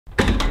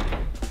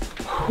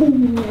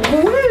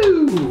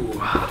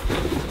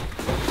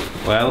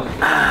Well,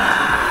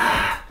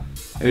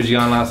 how'd you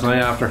on last night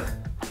after?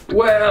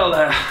 Well,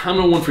 I'm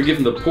no one for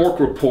giving the pork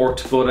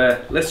report,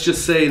 but let's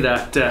just say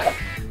that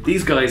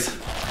these guys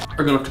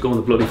are gonna have to go in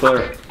the bloody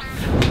fire.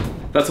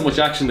 That's how much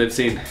action they've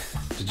seen.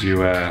 Did you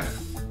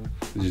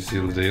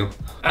seal the deal?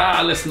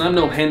 Listen, I'm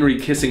no Henry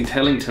kissing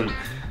Tellington,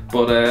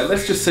 but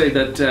let's just say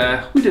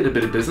that we did a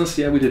bit of business.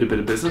 Yeah, we did a bit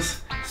of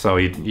business. So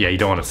you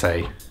don't want to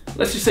say.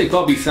 Let's just say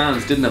Bobby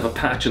Sands didn't have a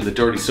patch in the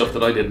dirty stuff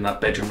that I did in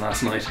that bedroom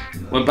last night.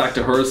 Went back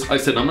to hers. I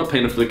said, I'm not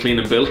paying for the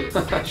cleaning bill.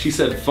 She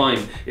said, fine,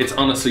 it's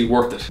honestly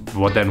worth it.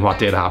 What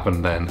did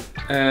happen then?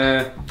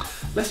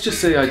 Let's just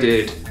say I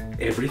did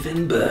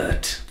everything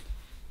but.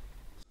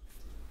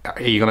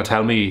 Are you going to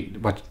tell me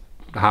what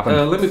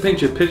happened? Let me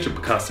paint you a picture,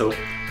 Picasso.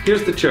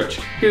 Here's the church.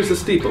 Here's the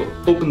steeple.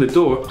 Open the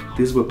door.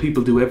 This is where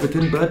people do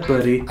everything but,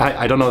 buddy.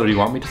 I don't know whether you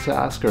want me to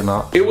ask or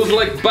not. It was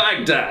like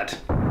Baghdad.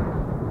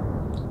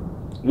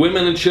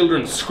 Women and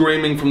children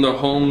screaming from their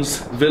homes,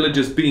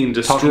 villages being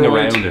destroyed. Talking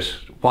around it,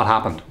 what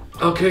happened?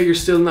 Okay, you're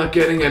still not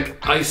getting it.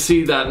 I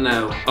see that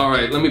now.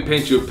 Alright, let me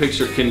paint you a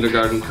picture,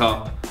 kindergarten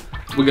cop.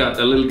 We got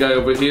a little guy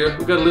over here.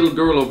 We got a little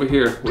girl over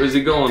here. Where's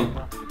he going?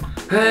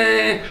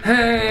 Hey,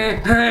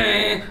 hey,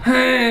 hey,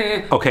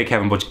 hey. Okay,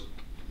 Kevin, but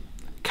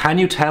can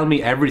you tell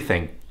me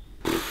everything?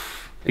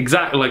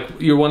 Exactly, like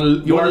you're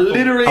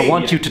literally. I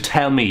want you to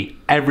tell me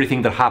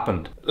everything that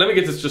happened. Let me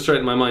get this just straight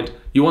in my mind.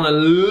 You want to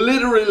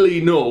literally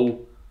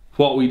know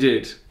what we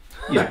did?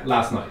 Yeah,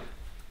 last night.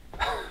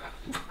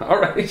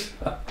 Alright.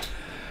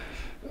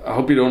 I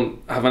hope you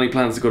don't have any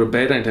plans to go to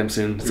bed anytime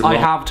soon. I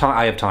have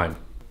time.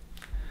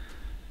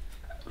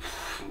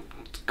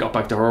 Got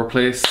back to her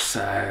place,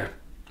 sat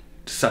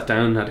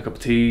down, had a cup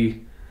of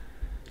tea,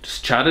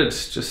 just chatted,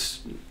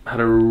 just had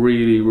a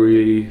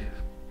really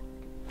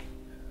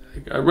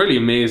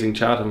amazing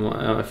chat,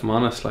 if I'm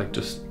honest. Like,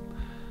 just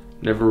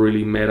never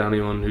really met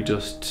anyone who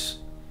just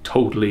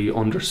totally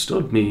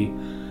understood me,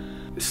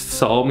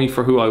 saw me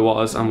for who I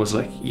was and was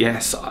like,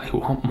 yes, I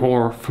want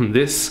more from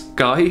this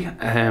guy.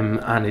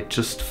 And it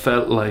just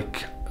felt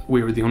like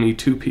we were the only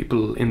two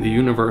people in the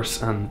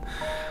universe, and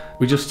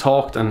we just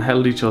talked and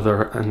held each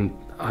other. And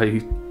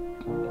I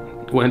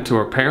went to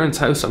her parents'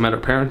 house. I met her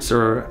parents.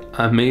 They're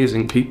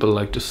amazing people,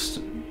 like,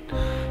 just,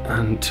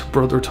 and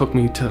brother took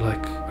me to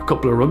like a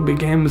couple of rugby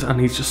games,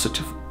 and he's just such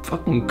a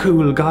fucking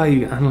cool guy.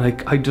 And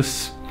like, I've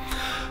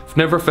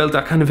never felt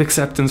that kind of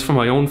acceptance from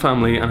my own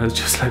family, and it's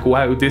just like,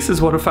 wow, this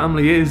is what a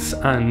family is.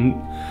 And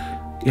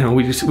you know,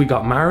 we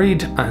got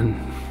married and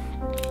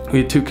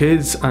we had 2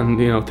 kids, and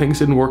you know, things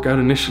didn't work out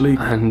initially,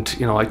 and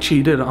you know, I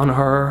cheated on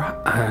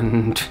her,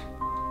 and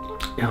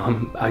you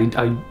know,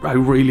 I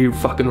really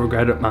fucking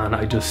regret it, man.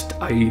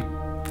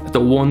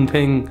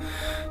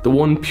 The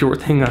one pure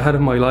thing I had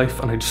in my life,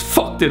 and I just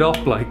fucked it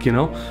up, like, you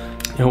know,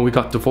 we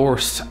got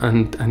divorced,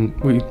 and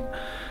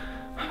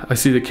I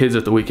see the kids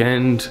at the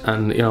weekend,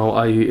 and you know,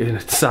 in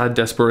sad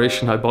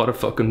desperation, I bought a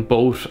fucking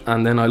boat,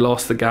 and then I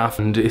lost the gaff,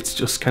 and it's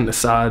just kind of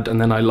sad. And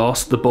then I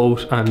lost the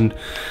boat, and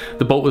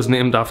the boat was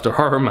named after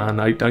her, man.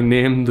 I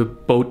named the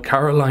boat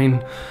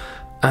Caroline,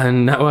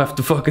 and now I have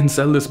to fucking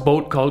sell this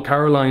boat called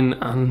Caroline,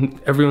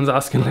 and everyone's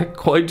asking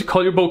like, why'd you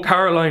call your boat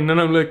Caroline? And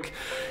I'm like,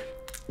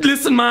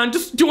 listen, man,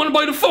 just, do you want to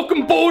buy the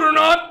fucking boat or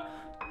not?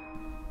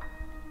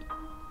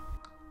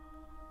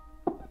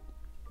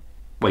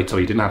 Wait, so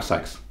you didn't have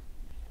sex?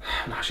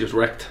 No, she was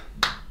wrecked.